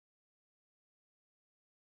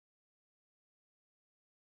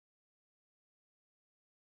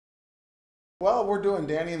Well, we're doing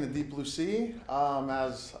Danny in the Deep Blue Sea.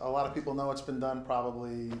 As a lot of people know, it's been done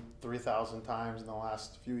probably 3,000 times in the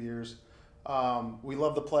last few years. We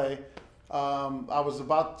love the play. I was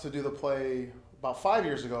about to do the play about 5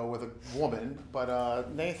 years ago with a woman,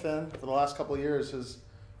 but Nathan, for the last couple of years, has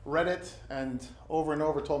read it and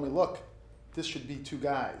over told me, look, this should be two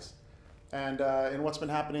guys. And in what's been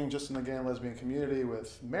happening just in the gay and lesbian community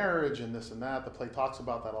with marriage and this and that, the play talks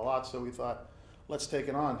about that a lot, so we thought, let's take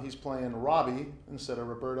it on. He's playing Robbie instead of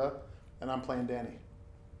Roberta, and I'm playing Danny.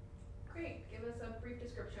 Great. Give us a brief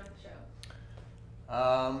description of the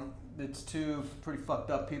show. It's two pretty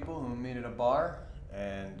fucked up people who meet at a bar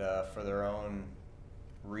and for their own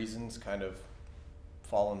reasons kind of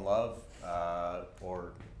fall in love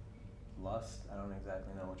or lust. I don't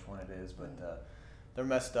exactly know which one it is, but they're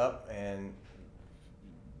messed up and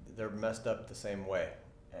they're messed up the same way,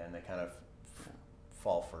 and they kind of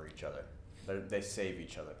fall for each other. They save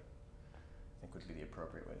each other, I think would be the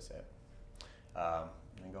appropriate way to say it.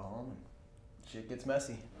 And then go home and shit gets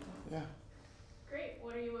messy. Yeah. Great.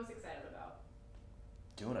 What are you most excited about?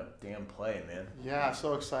 Doing a damn play, man. Yeah,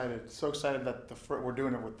 so excited. So excited that we're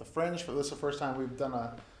doing it with the Fringe. This is the first time we've done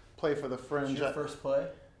a play for the Fringe. Your first play?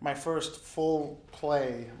 My first full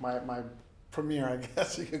play, my premiere, I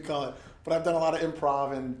guess you could call it. But I've done a lot of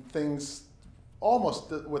improv and things almost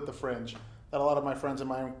with the Fringe that a lot of my friends in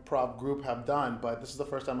my improv group have done, but this is the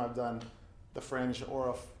first time I've done the Fringe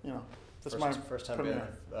or this is my first time premiere.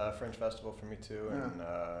 being a Fringe festival for me too, and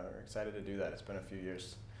excited to do that. It's been a few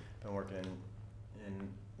years. Been working in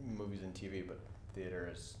movies and TV, but theater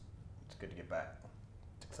it's good to get back.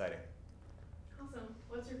 It's exciting. Awesome.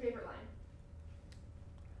 What's your favorite line?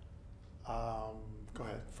 Go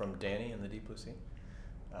ahead. From Danny in the Deep Blue Sea.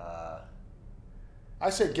 I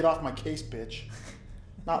say, get off my case, bitch.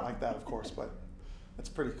 Not like that, of course, but it's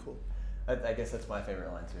pretty cool. I guess that's my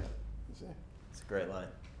favorite line too. You see? It's a great line.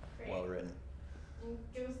 Great. Well written. And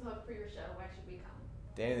give us a hook for your show. Why should we come?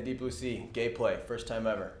 Danny in the Deep Blue Sea, gay play, first time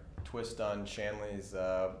ever. Twist on Shanley's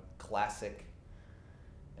classic,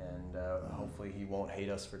 and hopefully he won't hate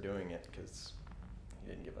us for doing it because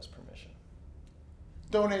he didn't give us permission.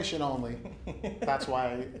 Donation only. That's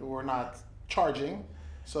why we're not charging,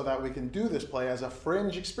 so that we can do this play as a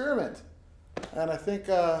Fringe experiment. And I think,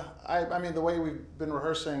 I mean, the way we've been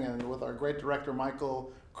rehearsing and with our great director,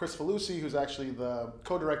 Michael Chris Falusi, who's actually the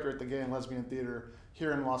co-director at the Gay and Lesbian Theater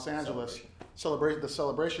here in Los Angeles, the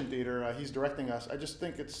Celebration Theater, he's directing us. I just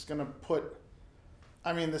think it's going to put,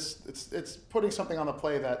 I mean, it's putting something on the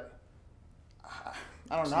play that,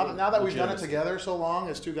 I don't know, now that we've done it together so long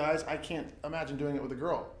as two guys, I can't imagine doing it with a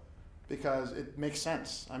girl because it makes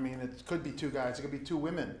sense. I mean, it could be two guys, it could be two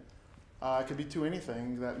women. It could be two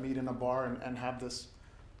anything that meet in a bar and have this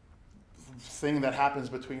thing that happens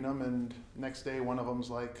between them, and next day one of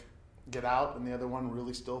them's like, get out, and the other one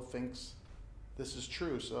really still thinks this is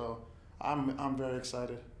true. So I'm very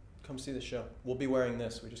excited. Come see the show. We'll be wearing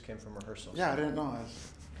this. We just came from rehearsal. Yeah, I didn't know.